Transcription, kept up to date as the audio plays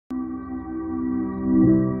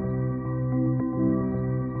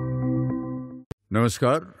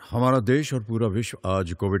नमस्कार। हमारा देश और पूरा विश्व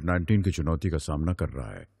आज कोविड-19 की चुनौती का सामना कर रहा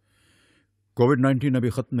है। कोविड-19 अभी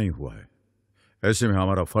खत्म नहीं हुआ है। ऐसे में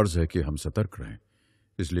हमारा फर्ज है कि हम सतर्क रहें।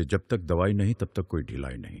 इसलिए जब तक दवाई नहीं तब तक कोई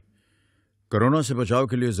ढिलाई नहीं। कोरोना से बचाव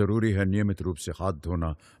के लिए जरूरी है नियमित रूप से हाथ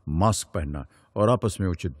धोना, मास्क पहनना और आपस में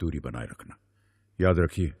उचित दूरी बनाए रखना। याद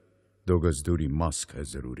रखिए, 2 गज दूरी, मास्क है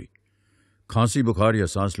जरूरी। खांसी, बुखार या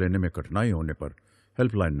सांस लेने में कठिनाई होने पर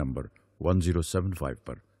हेल्पलाइन नंबर 1075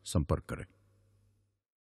 पर संपर्क करें।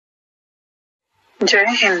 जय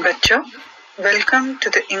हिंद बच्चों, welcome to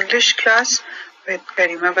the English class with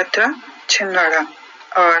गरिमा बत्रा छिंदवाड़ा।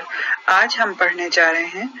 और आज हम पढ़ने जा रहे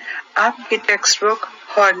हैं आपकी टेक्स्ट बुक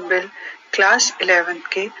हॉर्नबिल क्लास 11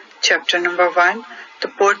 के chapter number 1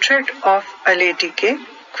 the portrait of a lady के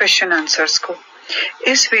क्वेश्चन आंसर्स को।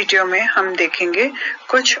 इस वीडियो में हम देखेंगे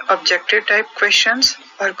कुछ ऑब्जेक्टिव टाइप क्वेश्चंस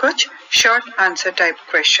और कुछ शॉर्ट आंसर टाइप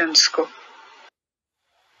क्वेश्चंस को।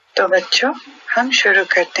 तो बच्चों, हम शुरू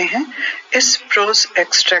करते हैं इस प्रोज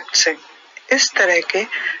एक्सट्रैक्ट से। इस तरह के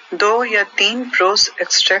 2 या 3 प्रोज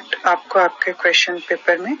एक्सट्रैक्ट आपको आपके क्वेश्चन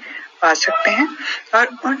पेपर में आ सकते हैं और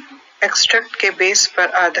उन एक्सट्रैक्ट के बेस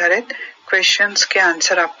पर आधारित क्वेश्चंस के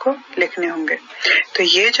आंसर आपको लिखने होंगे। तो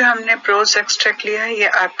ये जो हमने प्रोज एक्सट्रैक्ट लिया है, ये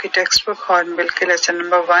आपकी टेक्स्ट बुक हॉर्नबिल के lesson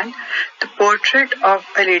number 1 the portrait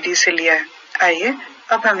of a lady से लिया है। आइए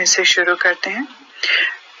अब हम इसे शुरू करते हैं।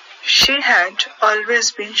 She had always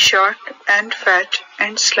been short and fat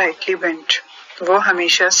and slightly bent. वो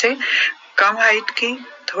हमेशा से कम हाइट की,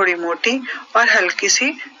 थोड़ी मोटी और हल्की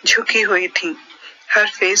सी झुकी हुई थी। Her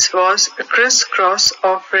face was a criss-cross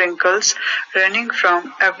of wrinkles running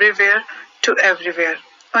from everywhere to everywhere.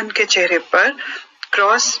 उनके चेहरे पर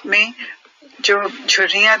क्रॉस में जो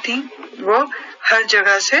झुर्रियां थी वो हर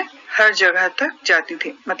जगह से हर जगह तक जाती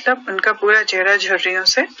थी, मतलब उनका पूरा चेहरा झुर्रियों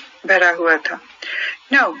से भरा हुआ था।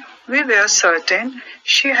 No, we were certain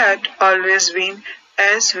she had always been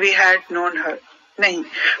as we had known her. नहीं,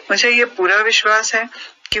 मुझे ये पूरा विश्वास है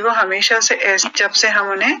कि वो हमेशा से जब से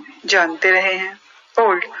हम उन्हें जानते रहे हैं।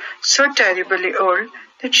 Old, so terribly old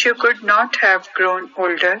that she could not have grown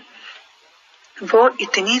older. वो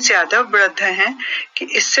इतनी ज्यादा वृद्ध हैं कि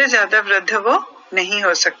इससे ज्यादा वृद्ध वो नहीं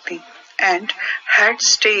हो सकती। And had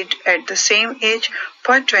stayed at the same age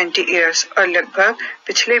for 20 years. और लगभग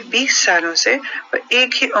पिछले 20 सालों से वो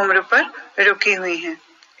एक ही उम्र पर रुकी हुई हैं।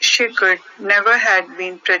 She could never had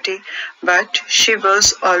been pretty, but she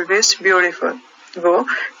was always beautiful. वो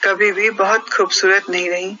कभी भी बहुत खूबसूरत नहीं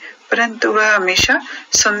रही, परंतु वह हमेशा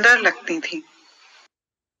सुंदर लगती थी।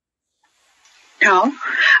 Now,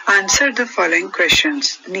 answer the following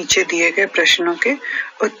questions. नीचे दिए गए प्रश्नों के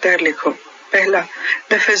उत्तर लिखो। पहला,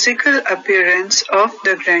 the physical appearance of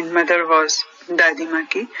the grandmother was. दादी माँ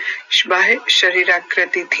की बाह्य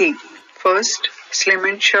शरीराकृति थी। First, slim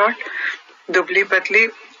and short, दुबली पतली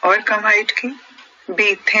और कम हाइट की। B,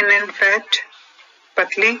 thin and fat,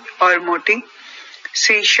 पतली और मोटी।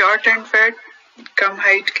 C, short and fat, come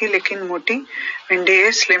height की लेकिन मोटी। And D,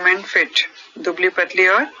 slim and fit, दुबली पतली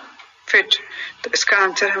और फिट। तो इसका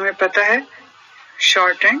आंसर हमें पता है,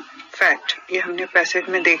 शॉर्ट एंड फैट। ये हमने पैसेज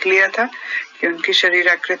में देख लिया था कि उनकी शरीर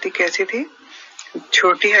आकृति कैसी थी,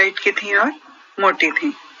 छोटी हाइट की थी और मोटी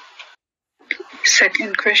थी।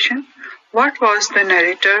 Second question, what was the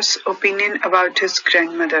narrator's opinion about his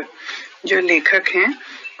grandmother. जो लेखक हैं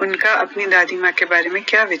उनका अपनी दादी माँ के बारे में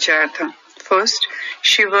क्या विचार था। First,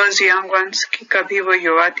 she was young ones, कि कभी वो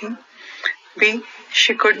युवा थी। B,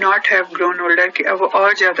 she could not have grown older, कि अब वो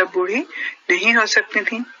और ज्यादा बूढ़ी नहीं हो सकती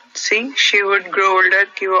थी। C, she would grow older,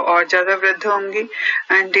 कि वो और ज्यादा वृद्ध होंगी।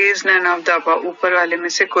 And D is none of the above, ऊपर वाले में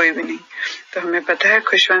से कोई भी नहीं। तो हमें पता है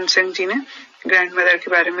खुशवंत सिंह जी ने ग्रैंडमदर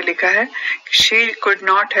के बारे में लिखा है कि she could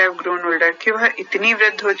not have grown older, कि वह इतनी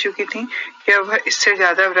वृद्ध हो चुकी थी कि अब वह इससे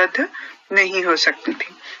ज्यादा वृद्ध नहीं हो सकती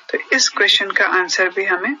थी। तो इस क्वेश्चन का आंसर भी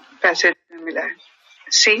हमें पैसेज में मिला है।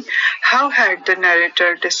 C, how had the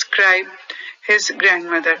narrator described his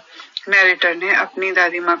grandmother. Narrator ने अपनी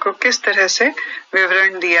दादी माँ को किस तरह से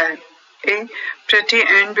विवरण दिया है। A, pretty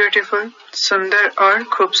and beautiful, सुंदर और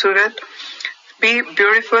खूबसूरत। B,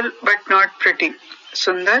 beautiful but not pretty,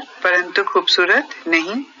 सुंदर परंतु खूबसूरत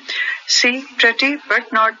नहीं। C, pretty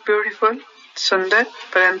but not beautiful, सुंदर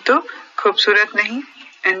परंतु खूबसूरत नहीं।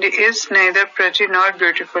 And is neither pretty nor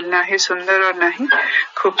beautiful, ना ही सुंदर और ना ही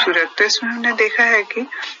खूबसूरत। तो इसमें हमने देखा है कि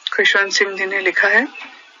खुशवंत सिंह जी ने लिखा है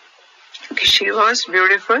कि she was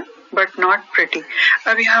beautiful but not pretty।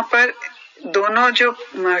 अब यहाँ पर दोनों जो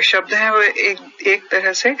शब्द हैं वो एक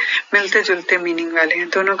तरह से मिलते जुलते मीनिंग वाले हैं,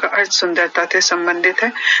 दोनों का अर्थ सुंदरता से संबंधित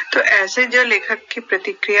है। तो ऐसे जो लेखक की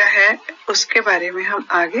प्रतिक्रिया है उसके बारे में हम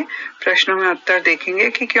आगे प्रश्नों में उत्तर देखेंगे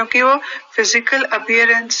कि क्योंकि वो फिजिकल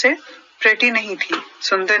अपीयरेंस से प्रेटी नहीं थी,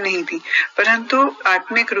 सुंदर नहीं थी, परंतु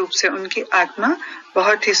आत्मिक रूप से उनकी आत्मा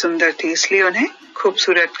बहुत ही सुंदर थी, इसलिए उन्हें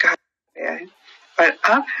खूबसूरत कहा गया है। और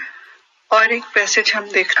अब और एक पैसेज हम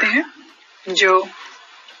देखते हैं जो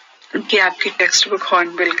कि आपकी टेक्स्ट बुक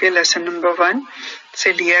हॉर्नबिल के लेसन नंबर 1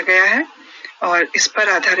 से लिया गया है, और इस पर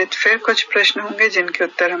आधारित फिर कुछ प्रश्न होंगे जिनके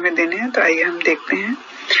उत्तर हमें देने हैं। तो आइए हम देखते हैं।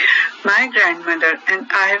 My grand mother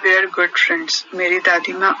and I where good friends, मेरी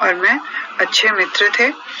दादी माँ और मैं अच्छे मित्र थे।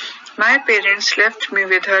 My parents left me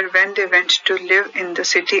with her when they went to live in the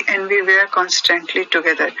city and we where constantly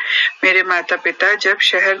together, मेरे माता पिता जब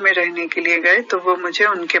शहर में रहने के लिए गए तो वो मुझे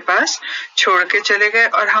उनके पास छोड़ के चले गए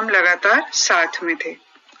और हम लगातार साथ में थे।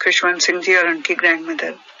 खुशवंत सिंह जी और उनकी grand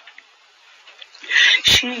mother.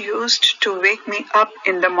 She used to wake me up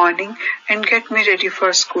in the morning and get me ready for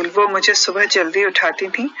school. वो मुझे सुबह जल्दी उठाती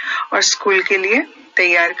थी और स्कूल के लिए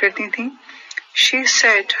तैयार करती थी। She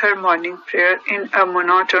said her morning prayer in a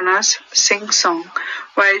monotonous sing-song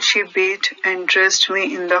while she bathed and dressed me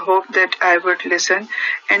in the hope that I would listen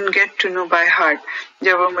and get to know by heart.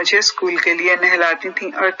 जब वो मुझे स्कूल के लिए नहलाती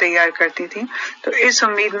थी और तैयार करती थी तो इस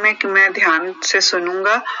उम्मीद में कि मैं ध्यान से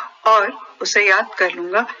सुनूंगा और उसे याद कर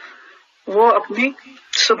लूंगा, वो अपनी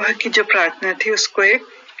सुबह की जो प्रार्थना थी उसको एक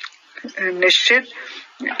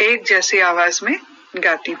निश्चित एक जैसी आवाज में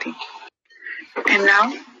गाती थी। And now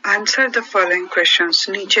answer the following questions.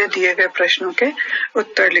 नीचे दिए गए प्रश्नों के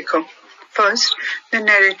उत्तर लिखो। First, the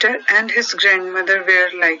narrator and his grandmother were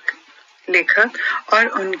like. लेखक और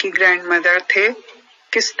उनकी ग्रैंडमदर थे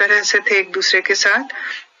किस तरह से थे एक दूसरे के साथ?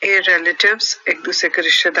 A relatives, एक दूसरे के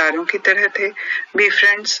रिश्तेदारों की तरह थे। B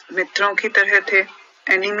friends, मित्रों की तरह थे।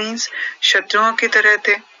 Enemies, शत्रुओं की तरह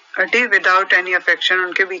थे। और D without any affection,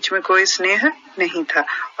 उनके बीच में कोई स्नेह नहीं था।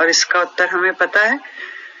 और इसका उत्तर हमें पता है,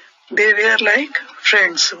 they were like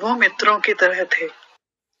friends, वो मित्रों की तरह थे।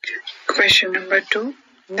 Question number 2,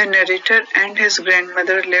 the narrator and his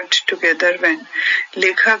grandmother lived together when.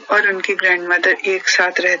 लेखक और उनकी ग्रैंडमदर एक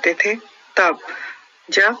साथ रहते थे तब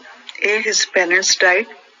जब A his parents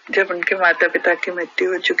died, जब उनके माता पिता की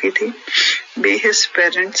मृत्यु हो चुकी थी। B his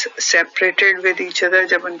parents separated with each other,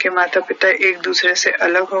 जब उनके माता पिता एक दूसरे से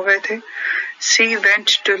अलग हो गए थे। C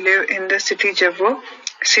went to live in the city, जब वो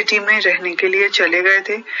सिटी में रहने के लिए चले गए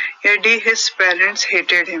थे। या D his parents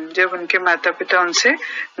hated him, जब उनके माता पिता उनसे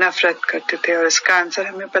नफरत करते थे। और इसका आंसर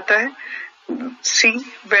हमें पता है, C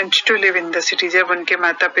went to live in the city, जब उनके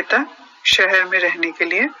माता पिता शहर में रहने के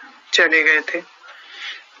लिए चले गए थे।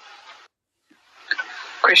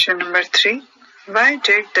 Question number 3, why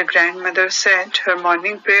did the grandmother said her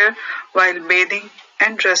morning prayer while bathing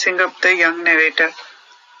and dressing up the young narrator?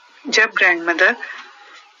 जब ग्रैंडमदर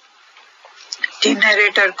जी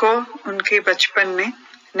नरेटर को उनके बचपन में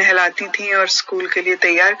नहलाती थी और स्कूल के लिए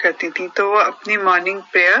तैयार करती थी तो वो अपनी मॉर्निंग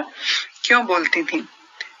प्रेयर क्यों बोलती थी?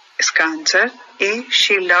 इसका answer A,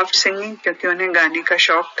 she loved singing, क्योंकि उन्हें गाने का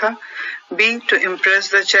शौक था। B, to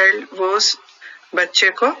impress the child, वो उस बच्चे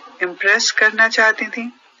को इम्प्रेस करना चाहती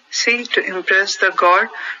थी। C, to impress the God,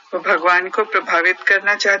 वो भगवान को प्रभावित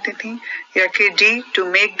करना चाहती थी। या कि D, to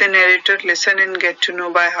make the narrator listen and get to know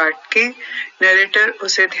by heart, कि नरेटर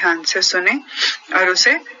उसे ध्यान से सुने और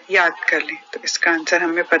उसे याद कर ले। तो इसका आंसर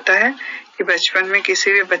हमें पता है कि बचपन में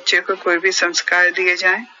किसी भी बच्चे को कोई भी संस्कार दिए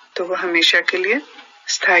जाएं तो वो हमेशा के लिए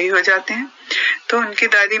स्थायी हो जाते हैं। तो उनकी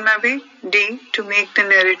दादी माँ भी D, to make the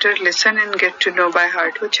narrator listen and get to know by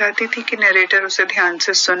heart, वो चाहती थी कि नरेटर उसे ध्यान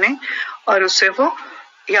से सुने और उसे वो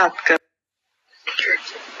याद कर।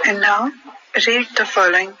 And now read the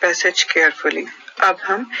following passage carefully. अब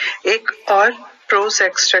हम एक और प्रोज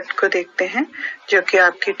एक्सट्रैक्ट को देखते हैं जो कि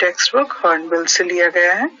आपकी टेक्स्ट बुक हॉर्नबिल से लिया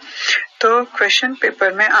गया है। तो क्वेश्चन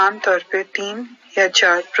पेपर में आमतौर पे 3 या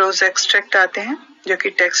 4 प्रोज एक्सट्रैक्ट आते हैं जो कि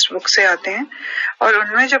टेक्स्ट बुक से आते हैं और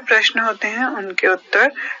उनमें जो प्रश्न होते हैं उनके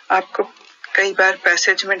उत्तर आपको कई बार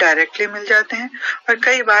पैसेज में डायरेक्टली मिल जाते हैं और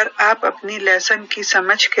कई बार आप अपनी लेसन की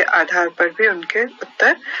समझ के आधार पर भी उनके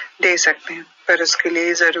उत्तर दे सकते हैं। पर उसके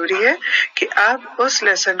लिए जरूरी है कि आप उस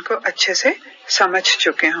लेसन को अच्छे से समझ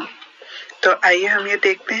चुके हों। तो आइए हम ये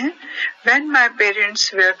देखते हैं। When my parents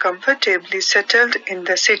were comfortably settled in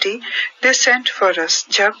the city, they sent for us.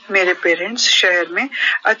 जब मेरे पेरेंट्स शहर में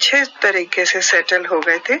अच्छे तरीके से सेटल हो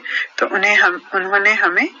गए थे तो उन्होंने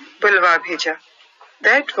हमें बुलवा भेजा।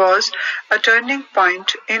 That was a turning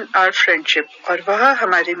point in our friendship. और वह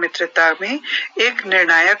हमारी मित्रता में एक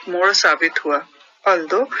निर्णायक मोड़ साबित हुआ।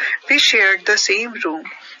 Although we shared the same room,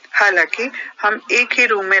 हालांकि हम एक ही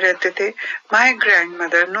रूम में रहते थे। My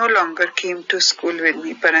grandmother no longer came to school with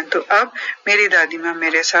me, परंतु अब मेरी दादी माँ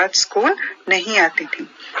मेरे साथ स्कूल नहीं आती थी।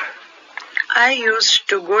 I used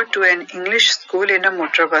to go to an English school in a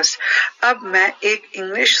motor bus. अब मैं एक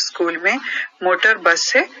इंग्लिश स्कूल में मोटर बस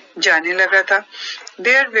से जाने लगा था.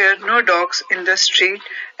 There were no dogs in the street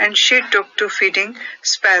and she took to feeding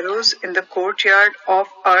sparrows in the courtyard of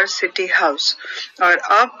our city house. और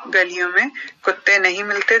अब गलियों में कुत्ते नहीं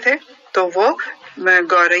मिलते थे तो वो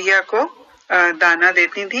गौरैया को दाना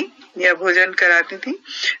देती थी या भोजन कराती थी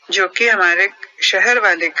जो कि हमारे शहर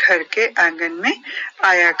वाले घर के आंगन में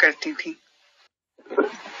आया करती थी.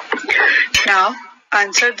 Now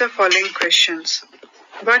answer the following questions.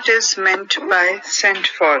 What is meant by sent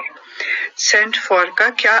for? Sent for का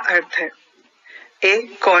क्या अर्थ है? A.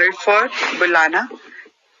 Called for बुलाना.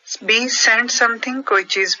 B. Send something कोई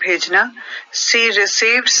चीज भेजना. C.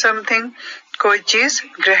 Received something कोई चीज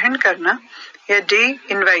ग्रहण करना. या D.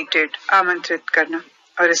 Invited आमंत्रित करना.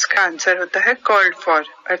 और इसका आंसर होता है called for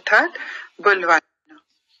अर्थात बुलवाना.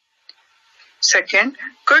 Second,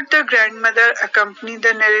 could the grandmother accompany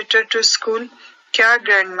the narrator to school? क्या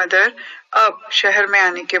grandmother अब शहर में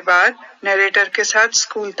आने के बाद narrator के साथ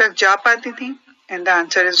स्कूल तक जा पाती थी? And the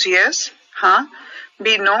answer is yes, हाँ.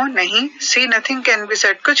 B. No, नहीं. C. Nothing can be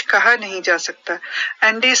said, कुछ कहा नहीं जा सकता.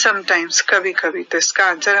 And D. Sometimes, कभी कभी. तो इसका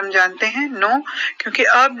आंसर हम जानते हैं no, क्योंकि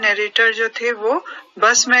अब narrator जो थे वो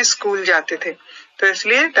बस में स्कूल जाते थे तो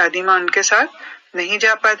इसलिए दादी माँ उनके साथ नहीं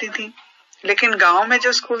जा पाती थी. लेकिन गांव में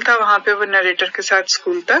जो स्कूल था वहां पे वो नरेटर के साथ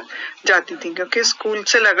स्कूल तक जाती थी क्योंकि स्कूल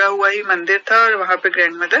से लगा हुआ ही मंदिर था और वहां पे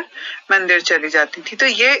ग्रैंडमदर मंदिर चली जाती थी. तो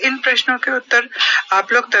ये इन प्रश्नों के उत्तर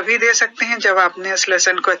आप लोग तभी दे सकते हैं जब आपने इस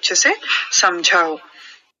लेसन को अच्छे से समझा हो.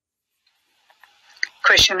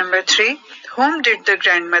 Question number 3. Whom did the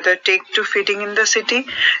grandmother take to feeding in the city?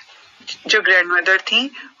 जो ग्रैंडमदर थी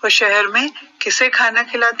वो शहर में किसे खाना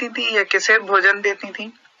खिलाती थी या किसे भोजन देती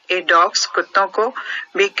थी? A. Dogs कुत्तों को.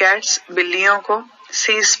 B. Cats बिल्लियों को.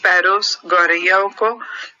 C. Sparrows गौरैयाओं को.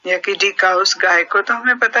 या कि D. Cows गाय को. तो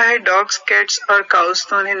हमें पता है डॉग्स कैट्स और काउस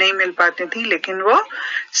तो उन्हें नहीं मिल पाती थी लेकिन वो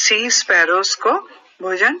C. Sparrows को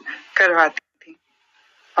भोजन करवाती थी.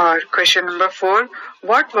 और question number 4.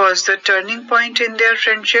 What was the turning point in their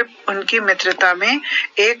friendship? उनकी मित्रता में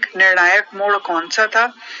एक निर्णायक मोड़ कौन सा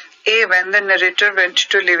था? A. When the narrator went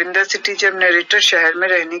to live in the city जब narrator शहर में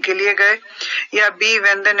रहने के लिए गए. या B.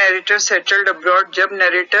 When the narrator settled abroad जब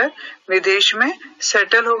narrator विदेश में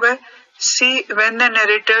settle हो गए. C. When the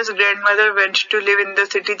narrator's grandmother went to live in the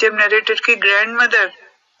city जब narrator की grandmother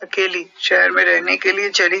अकेली शहर में रहने के लिए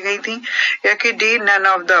चली गई थी. या कि D. None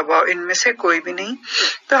of the above इनमें से कोई भी नहीं.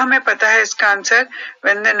 तो हमें पता है इसका answer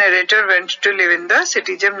when the narrator went to live in the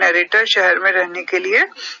city जब narrator शहर में रहने के लिए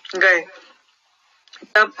गए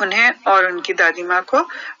तब उन्हें और उनकी दादी माँ को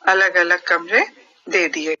अलग अलग कमरे दे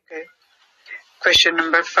दिए गए. Question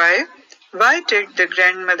number 5. Why did the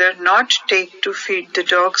grandmother not take to feed the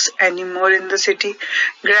dogs anymore in the city?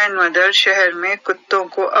 Grandmother शहर में कुत्तों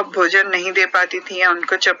को अब भोजन नहीं दे पाती थी या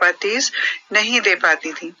उनको चपातीस नहीं दे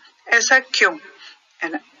पाती थी. ऐसा क्यों?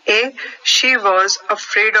 A. She was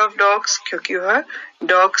afraid of dogs क्योंकि वह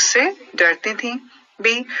डॉग्स से डरती थी.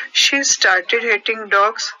 B. She started hating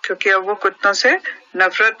dogs क्योंकि अब वो कुत्तों से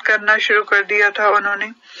नफरत करना शुरू कर दिया था उन्होंने.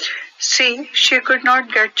 C. She could not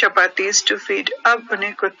get chapatis to feed अब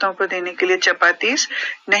उन्हें कुत्तों को देने के लिए चपातीस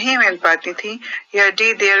नहीं मिल पाती थी. या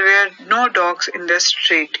D. There were no dogs in the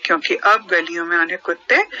street क्योंकि अब गलियों में उन्हें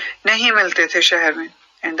कुत्ते नहीं मिलते थे शहर में.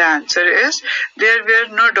 And the answer is there were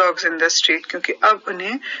no dogs in the street क्योंकि अब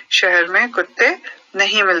उन्हें शहर में कुत्ते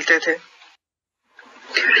नहीं मिलते थे.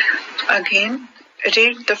 Again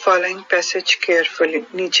Read the following passage carefully.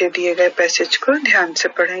 नीचे दिए गए पैसेज को ध्यान से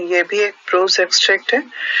पढ़ें. यह भी एक प्रोज एक्सट्रैक्ट है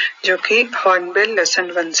जो कि हॉर्नबिल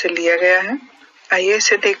लेसन 1 से लिया गया है. आइए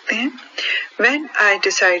इसे देखते हैं. When I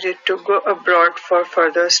decided to go abroad for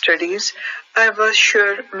further studies, I was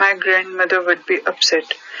sure my grandmother would be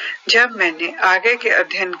upset. जब मैंने आगे के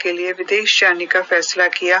अध्ययन के लिए विदेश जाने का फैसला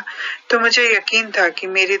किया तो मुझे यकीन था कि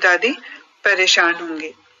मेरी दादी परेशान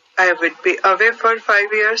होंगी. I would be away for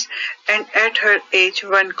 5 years and at her age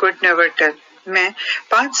one could never tell. मैं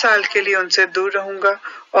 5 साल के लिए उनसे दूर रहूंगा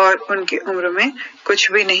और उनकी उम्र में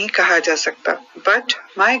कुछ भी नहीं कहा जा सकता. But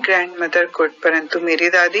my grandmother could. परंतु मेरी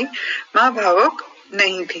दादी माँ भावुक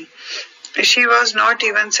नहीं थी. She was not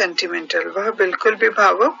even sentimental. वह बिल्कुल भी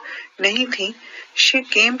भावुक नहीं थी. She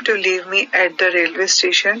came to leave me at the railway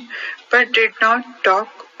station but did not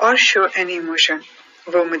talk or show any emotion.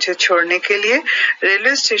 वो मुझे छोड़ने के लिए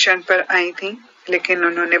रेलवे स्टेशन पर आई थी लेकिन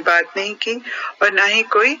उन्होंने बात नहीं की और न ही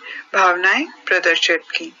कोई भावनाएं प्रदर्शित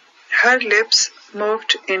की. Her lips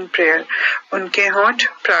moved in prayer. उनके होंठ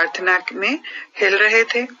प्रार्थना में हिल रहे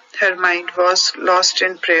थे. Her mind was lost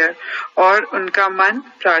in prayer. और उनका मन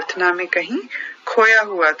प्रार्थना में कहीं खोया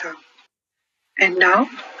हुआ था. And now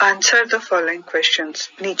answer the following questions.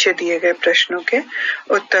 नीचे दिए गए प्रश्नों के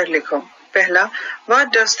उत्तर लिखो. पहला,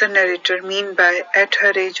 What does the narrator mean by at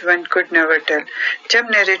her age one could never tell?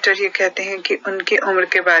 जब नरेटर ये कहते हैं कि उनकी उम्र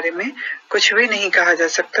के बारे में कुछ भी नहीं कहा जा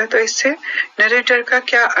सकता, तो इससे नरेटर का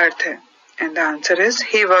क्या अर्थ है? And the answer is,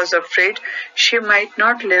 he was afraid she might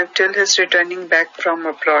not live till his returning back from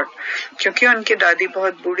abroad. क्योंकि उनकी दादी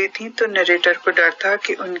बहुत बूढ़ी थी, तो नरेटर को डर था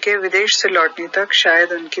कि उनके विदेश से लौटने तक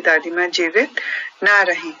शायद उनकी दादी माँ जीवित ना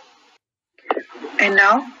रहें. And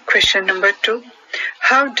now, question number 2.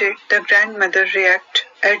 How did the grandmother react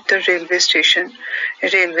at the railway station?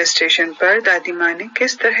 Railway station पर दादी माँ ने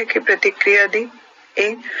किस तरह की प्रतिक्रिया दी?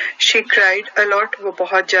 A. She cried a lot. वो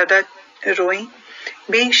बहुत ज्यादा रोई.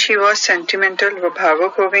 B. She was sentimental. वो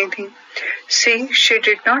भावुक हो गई थी. C. She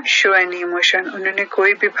did not show any emotion. उन्होंने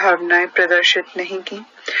कोई भी भावनाएं प्रदर्शित नहीं की.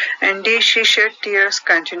 And D. She shed tears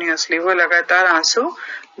continuously. वो लगातार आंसू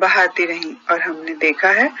बहाती रही. और हमने देखा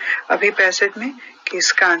है अभी पैसेज में कि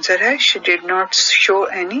इसका आंसर है She did not show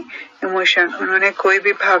any emotion. उन्होंने कोई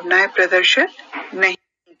भी भावनाएं प्रदर्शित नहीं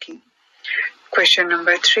की. Question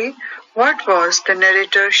number 3. What was the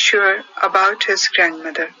narrator sure about his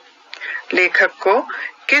grandmother? लेखक को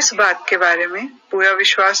किस बात के बारे में पूरा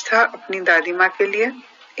विश्वास था अपनी दादी माँ के लिए?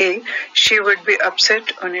 A. She would be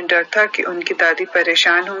upset. उन्हें डर था कि उनकी दादी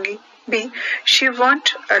परेशान होंगी. B. She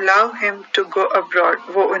won't allow him to go abroad.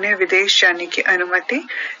 वो उन्हें विदेश जाने की अनुमति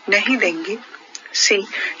नहीं देंगी. C.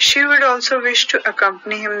 She would also wish to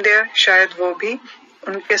accompany him there. शायद वो भी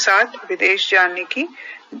उनके साथ विदेश जाने की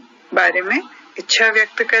बारे में इच्छा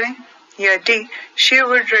व्यक्त करें. या D. She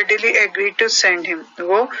would readily agree to send him.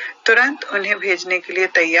 वो तुरंत उन्हें भेजने के लिए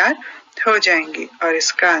तैयार हो जाएंगी. और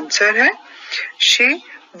इसका आंसर है She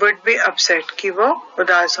would be upset. कि वो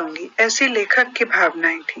उदास होंगी. ऐसी लेखक की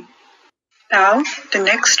भावनाएं थी. Now the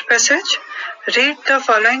next passage. Read the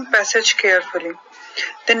following passage carefully.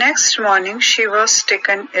 The next morning she was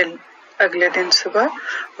taken ill. अगले दिन सुबह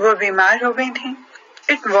वो बीमार हो गई थी.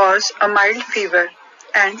 It was a mild fever.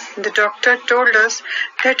 And the doctor told us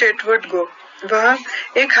that it would go. वह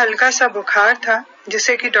एक हल्का सा बुखार था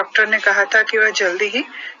जिसे कि डॉक्टर ने कहा था कि वह जल्दी ही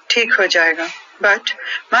ठीक हो जाएगा. But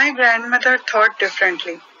my grandmother thought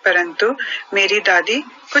differently. परंतु मेरी दादी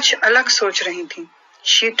कुछ अलग सोच रही थी.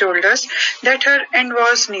 She told us that her end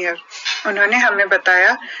was near. उन्होंने हमें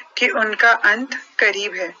बताया कि उनका अंत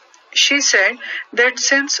करीब है. She said that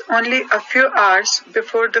since only a few hours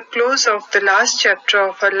before the close of the last chapter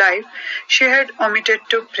of her life, she had omitted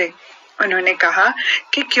to pray. उन्होंने कहा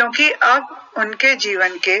कि क्योंकि अब उनके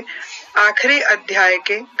जीवन के आखिरी अध्याय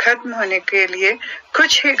के खत्म होने के लिए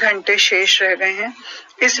कुछ ही घंटे शेष रह गए हैं,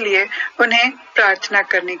 इसलिए उन्हें प्रार्थना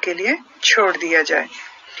करने के लिए छोड़ दिया जाए.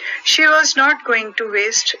 She was not going to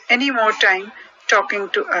waste any more time talking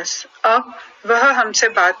to us. अब वह हमसे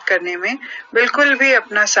बात करने में बिल्कुल भी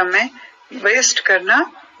अपना समय वेस्ट करना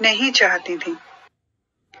नहीं चाहती थी.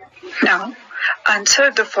 Now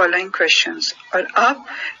answer the following questions. और अब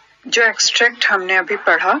जो एक्सट्रैक्ट हमने अभी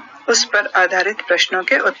पढ़ा उस पर आधारित प्रश्नों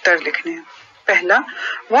के उत्तर लिखने हैं. पहला,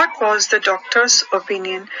 What was the doctor's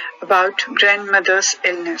opinion about grandmother's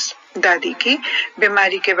illness? दादी की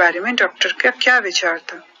बीमारी के बारे में डॉक्टर का क्या विचार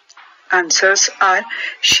था? Answers are,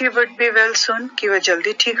 she would be well soon, कि वह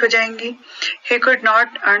जल्दी ठीक हो जाएंगी. He could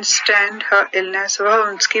not understand her illness, वह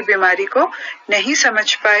उसकी बीमारी को नहीं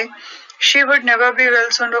समझ पाए. She would never be well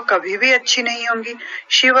soon, वो कभी भी अच्छी नहीं होंगी.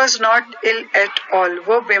 She was not ill at all,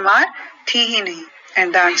 वो बीमार थी ही नहीं.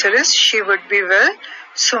 And the answer is, she would be well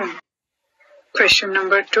soon. Question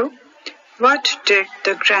number 2. What did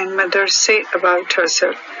the grandmother say about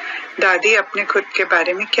herself? दादी अपने खुद के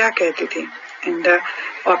बारे में क्या कहती थी? And the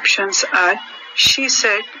options are, she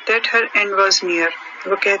said that her end was near.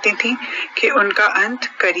 वो कहती थी कि उनका अंत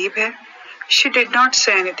करीब है. She did not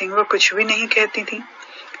say anything. वो कुछ भी नहीं कहती थी.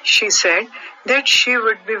 She said that she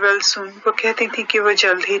would be well soon. वो कहती थी कि वो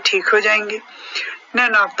जल्द ही ठीक हो जाएंगी.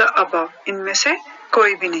 None of the above. इनमें से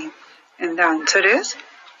कोई भी नहीं. And the answer is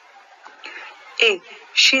A.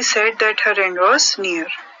 She said that her end was near.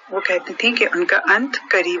 वो कहती थी कि उनका अंत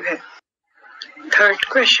करीब है. Third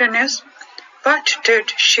question is, what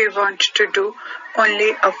did she want to do only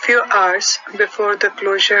a few hours before the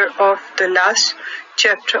closure of the last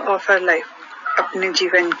chapter of her life? अपने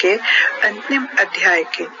जीवन के अंतिम अध्याय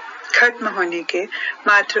के खत्म होने के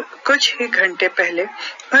मात्र कुछ ही घंटे पहले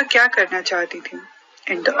वह क्या करना चाहती थी?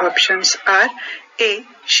 And the options are A.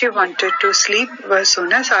 She wanted to sleep. वह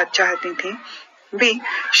सोना साथ चाहती थी. B.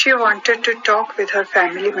 She wanted to talk with her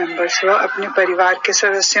family members. वह अपने परिवार के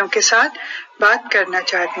सदस्यों के साथ बात करना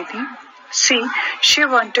चाहती थी. C. She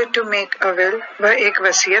wanted to make a will. वह एक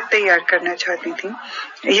वसीयत तैयार करना चाहती थी.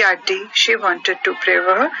 या D. She wanted to pray.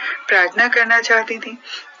 वह प्रार्थना करना चाहती थी.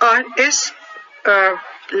 और इस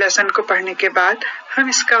लेसन को पढ़ने के बाद हम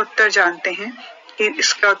इसका उत्तर जानते हैं कि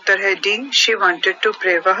इसका उत्तर है D. She wanted to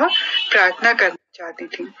pray. वह प्रार्थना करना चाहती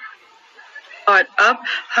थी. और अब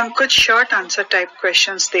हम कुछ शॉर्ट आंसर टाइप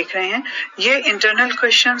क्वेश्चंस देख रहे हैं. ये इंटरनल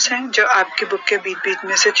क्वेश्चंस हैं जो आपकी बुक के बीच बीच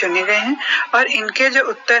में से चुने गए हैं और इनके जो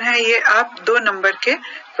उत्तर हैं ये आप 2 नंबर के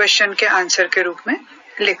क्वेश्चन के आंसर के रूप में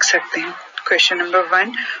लिख सकते हैं. Question number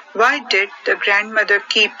 1. Why did the grandmother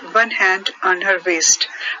keep one hand on her waist?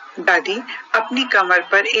 दादी अपनी कमर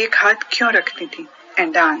पर एक हाथ क्यों रखती थी?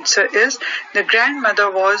 And the answer is the grandmother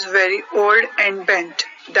was very old and bent.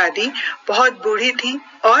 दादी बहुत बूढ़ी थी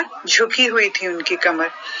और झुकी हुई थी उनकी कमर.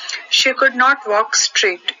 She could not walk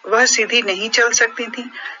straight. वह सीधी नहीं चल सकती थी.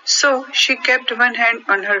 So she kept one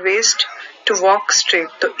hand on her waist to walk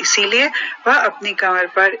straight. तो इसीलिए वह अपनी कमर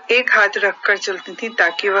पर एक हाथ रखकर चलती थी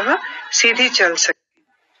ताकि वह सीधी चल सके.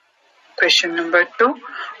 Question number 2.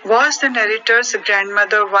 Was the narrator's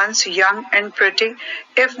grandmother once young and pretty?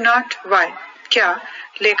 If not, why? क्या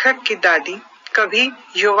लेखक की दादी कभी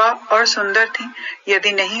युवा और सुंदर थी?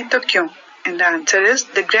 यदि नहीं तो क्यों? And the answer is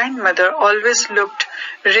the grandmother always looked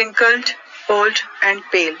wrinkled, old and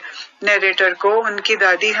pale. Narrator को उनकी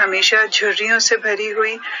दादी हमेशा झुर्रियों से भरी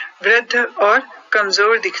हुई, वृद्ध और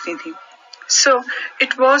कमजोर दिखती थी. So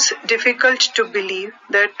it was difficult to believe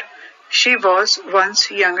that she was once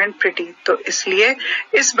young and pretty. तो इसलिए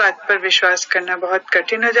इस बात पर विश्वास करना बहुत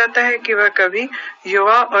कठिन हो जाता है कि वह कभी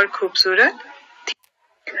युवा और खूबसूरत थी.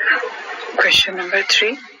 Question number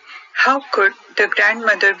 3. How could the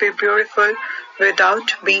grandmother be beautiful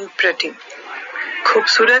without being pretty?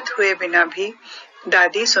 खूबसूरत हुए बिना भी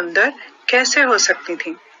दादी सुंदर कैसे हो सकती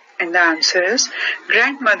थी? And the answer is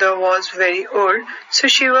grandmother was very old, so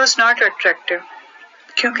she was not attractive.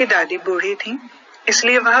 क्योंकि दादी बूढ़ी थी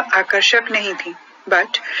इसलिए वह आकर्षक नहीं थी.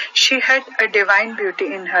 But she had a divine beauty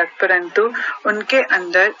in her. परंतु उनके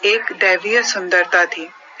अंदर एक दैवीय सुंदरता थी.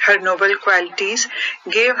 Her noble qualities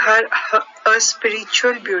gave her a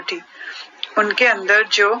spiritual beauty. उनके अंदर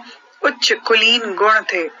जो उच्च कुलीन गुण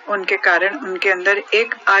थे उनके कारण उनके अंदर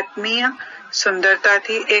एक आत्मीय सुंदरता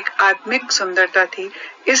थी, एक आत्मिक सुंदरता थी.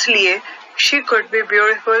 इसलिए she could be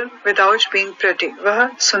beautiful without being pretty. वह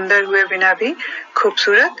सुंदर हुए बिना भी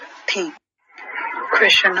खूबसूरत थी.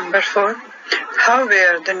 Question number 4. How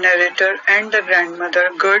were the narrator and the grandmother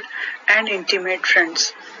good and intimate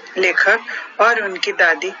friends? लेखक और उनकी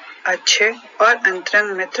दादी अच्छे और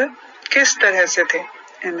अंतरंग मित्र किस तरह से थे?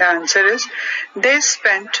 And the answer is they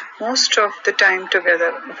spent most of the time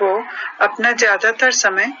together. वो अपना ज्यादातर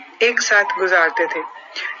समय एक साथ गुजारते थे.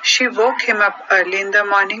 She woke him up early in the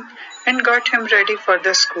morning and got him ready for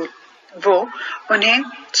the school. वो उन्हें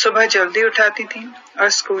सुबह जल्दी उठाती थी और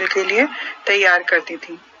स्कूल के लिए तैयार करती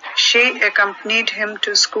थी. She accompanied him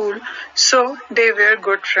to school, so they were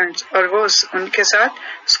good friends. और वो उनके साथ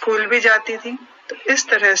स्कूल भी जाती थी. तो इस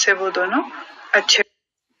तरह से वो दोनों अच्छे.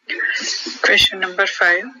 Question number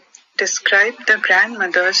 5. Describe the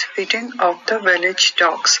grandmother's feeding of the village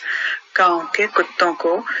dogs. गांव के कुत्तों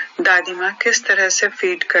को दादी माँ किस तरह से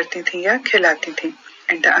फीड करती थी या खिलाती थी?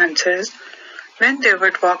 And the answer is when they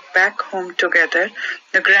would walk back home together,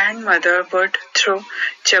 the grandmother would throw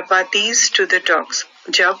chapatis to the dogs.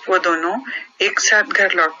 जब वो दोनों एक साथ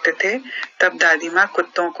घर लौटते थे तब दादी माँ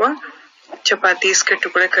कुत्तों को चपातीस के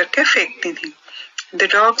टुकड़े करके फेंकती थी. The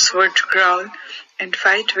dogs would growl and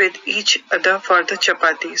fight with each other for the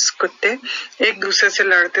chapatis. कुत्ते एक दूसरे से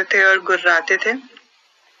लड़ते थे और गुर्राते थे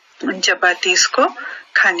उन चपातीस को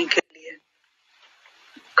खाने के लिए.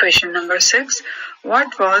 Question number 6.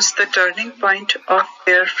 What was the turning point of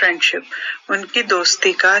their friendship? उनकी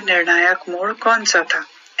दोस्ती का निर्णायक मोड़ कौन सा था?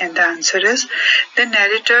 And the answer is the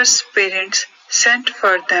narrator's parents sent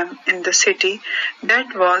for them in the city.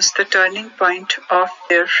 That was the turning point of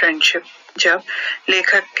their friendship. जब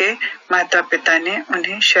लेखक के माता पिता ने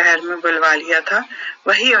उन्हें शहर में बुलवा लिया था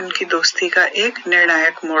वही उनकी दोस्ती का एक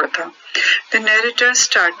निर्णायक मोड़ था. The narrator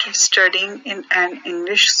started studying in an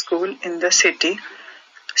English school in the city,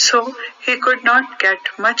 so he could not get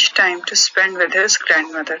much time to spend with his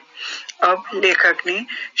grandmother. अब लेखक ने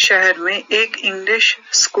शहर में एक इंग्लिश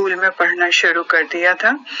स्कूल में पढ़ना शुरू कर दिया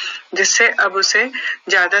था जिससे अब उसे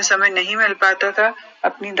ज्यादा समय नहीं मिल पाता था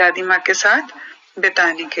अपनी दादी माँ के साथ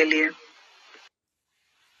बिताने के लिए.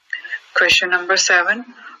 Question number 7.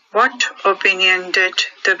 What opinion did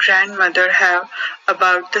the grandmother have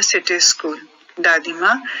about the city school? दादी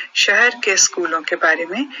माँ शहर के स्कूलों के बारे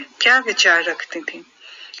में क्या विचार रखती थी?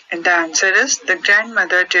 And the answer is the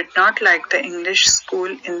grandmother did not like the English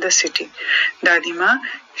school in the city. दादी माँ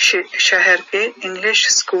शहर के इंग्लिश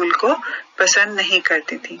स्कूल को पसंद नहीं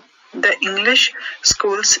करती थी। The English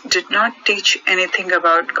schools did not teach anything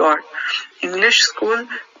about God. English school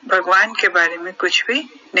भगवान के बारे में कुछ भी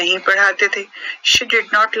नहीं पढ़ाते थे। She did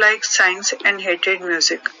not like science and hated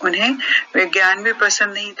music. उन्हें विज्ञान भी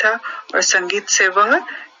पसंद नहीं था और संगीत से वह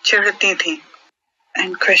चिढ़ती थी।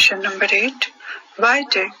 And question number 8. Why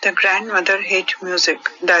did the grandmother hate music?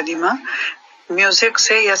 दादी माँ म्यूजिक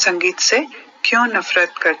से या संगीत से क्यों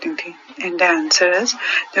नफरत करती थी? And the answer is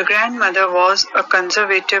the grandmother was a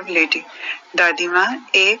conservative lady. दादी माँ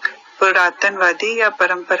एक पुरातनवादी या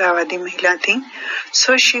परंपरावादी महिला थी।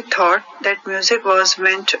 So she thought that music was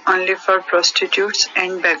meant only for prostitutes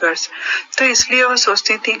and beggars. तो इसलिए वो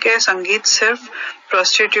सोचती थी कि संगीत सिर्फ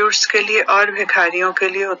prostitutes के लिए और भिखारियों के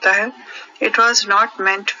लिए होता है। It was not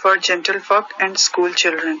meant for gentlefolk and school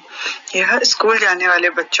children. यह स्कूल जाने वाले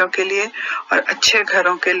बच्चों के लिए और अच्छे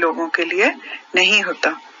घरों के लोगों के लिए नहीं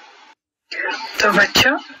होता। तो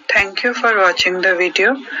बच्चों, thank you for watching the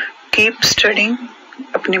video. Keep studying.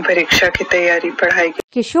 अपनी परीक्षा की तैयारी पढ़ाई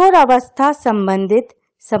किशोर अवस्था संबंधित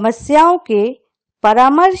समस्याओं के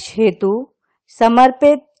परामर्श हेतु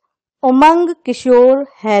समर्पित उमंग किशोर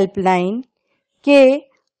हेल्पलाइन के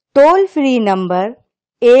टोल फ्री नंबर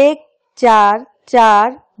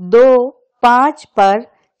 144225 पर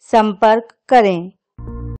संपर्क करें।